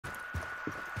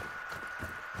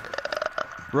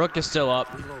Rook is still up.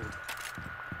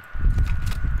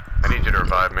 I need you to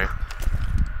revive me.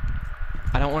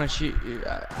 I don't want to shoot you.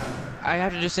 I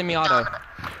have to just semi-auto.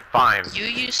 Fine. You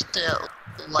used to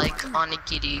like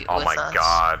Onigiri Oh with my us.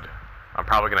 god. I'm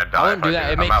probably gonna die. I wouldn't do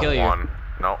that. It may I'm kill at you. 1.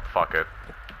 No, fuck it.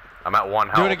 I'm at 1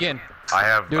 health. Do it again. I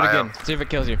have. Do it again. See if it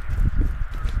kills you.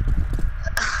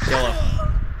 Yellow.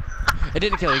 It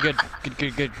didn't kill you. Good.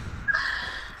 Good.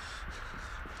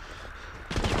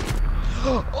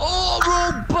 Oh,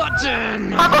 wrong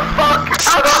button! How the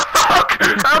fuck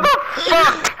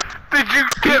did you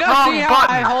get You don't wrong see how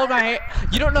button? I hold my hand?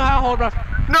 You don't know how I hold my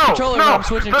controller when I'm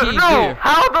switching keys, do you?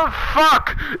 How the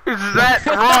fuck is that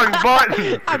wrong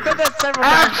button? I've done that several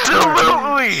times.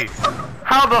 Absolutely!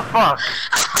 How the fuck?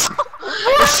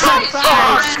 What the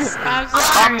fuck?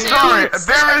 I'm sorry.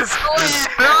 There is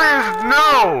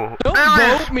no. Don't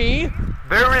vote me.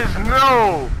 There is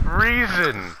no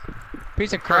reason.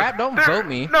 Piece of crap. Don't vote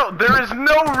me. No, there is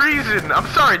no reason. I'm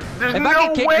sorry. There's If no I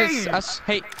can kick way. this,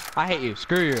 I hate you.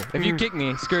 Screw you. If you kick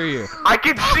me, screw you. I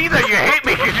can see that you hate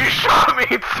me because you shot me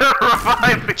to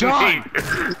revive me. John!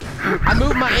 I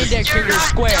move my index finger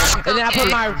square, and then I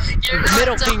put my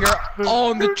middle finger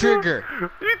on the trigger.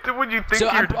 When you think So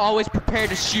you're... I'm always prepared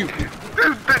to shoot.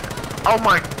 Dude, oh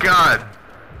my god.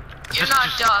 You're not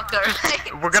Doc,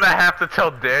 alright? We're gonna have to tell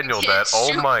Daniel You that. can't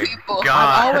Oh shoot my people.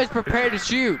 god. I'm always prepared to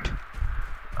shoot.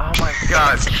 Oh my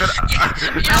god. Should I...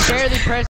 I barely press